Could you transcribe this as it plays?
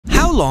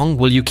long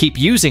will you keep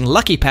using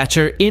Lucky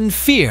Patcher in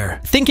fear,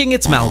 thinking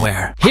it's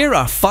malware? Here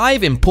are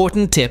 5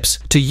 important tips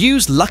to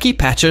use Lucky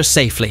Patcher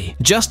safely,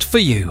 just for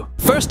you.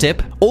 First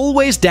tip,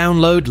 always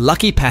download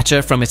Lucky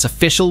Patcher from its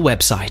official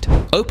website.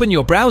 Open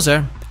your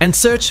browser and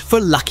search for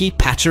Lucky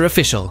Patcher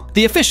Official.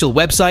 The official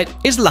website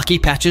is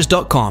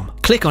luckypatchers.com.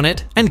 Click on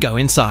it and go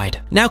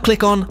inside. Now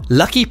click on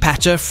Lucky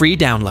Patcher Free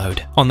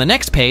Download. On the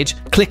next page,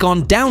 click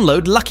on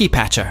Download Lucky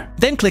Patcher.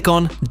 Then click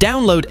on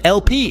Download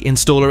LP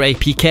Installer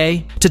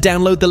APK to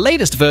download the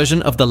latest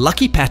version of the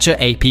Lucky Patcher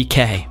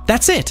APK.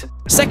 That's it.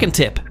 Second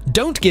tip,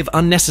 don't give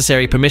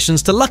unnecessary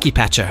permissions to Lucky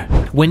Patcher.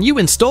 When you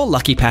install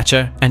Lucky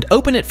Patcher and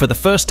open it for the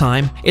first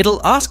time,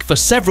 it'll ask for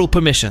several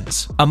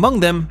permissions. Among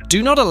them,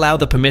 do not allow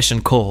the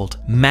permission called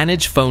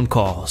Manage Phone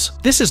Calls.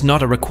 This is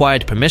not a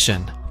required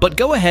permission, but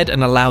go ahead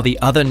and allow the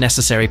other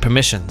necessary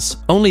permissions.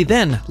 Only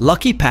then,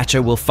 Lucky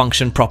Patcher will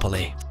function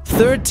properly.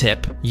 Third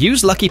tip,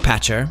 use Lucky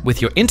Patcher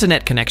with your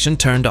internet connection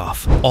turned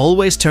off.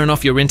 Always turn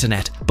off your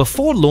internet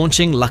before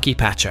launching Lucky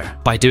Patcher.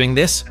 By doing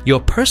this, your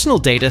personal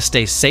data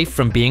stays safe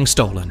from being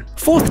stolen.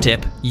 Fourth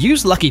tip,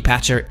 use Lucky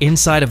Patcher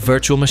inside a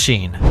virtual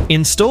machine.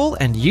 Install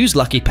and use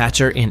Lucky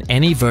Patcher in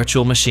any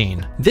virtual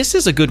machine. This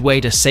is a good way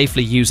to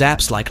safely use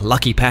apps like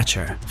Lucky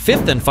Patcher.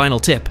 Fifth and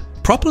final tip,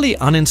 properly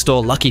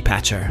uninstall Lucky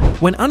Patcher.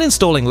 When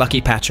uninstalling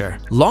Lucky Patcher,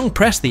 long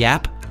press the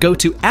app, go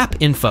to App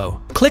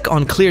Info, click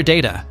on Clear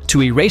Data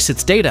to erase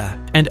its data,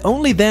 and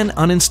only then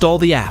uninstall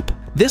the app.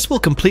 This will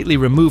completely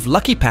remove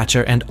Lucky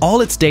Patcher and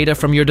all its data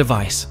from your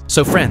device.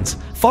 So friends,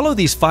 follow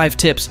these 5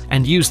 tips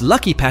and use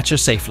Lucky Patcher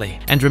safely.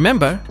 And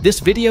remember, this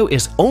video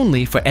is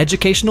only for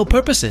educational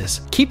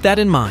purposes. Keep that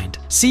in mind.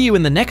 See you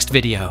in the next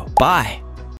video. Bye!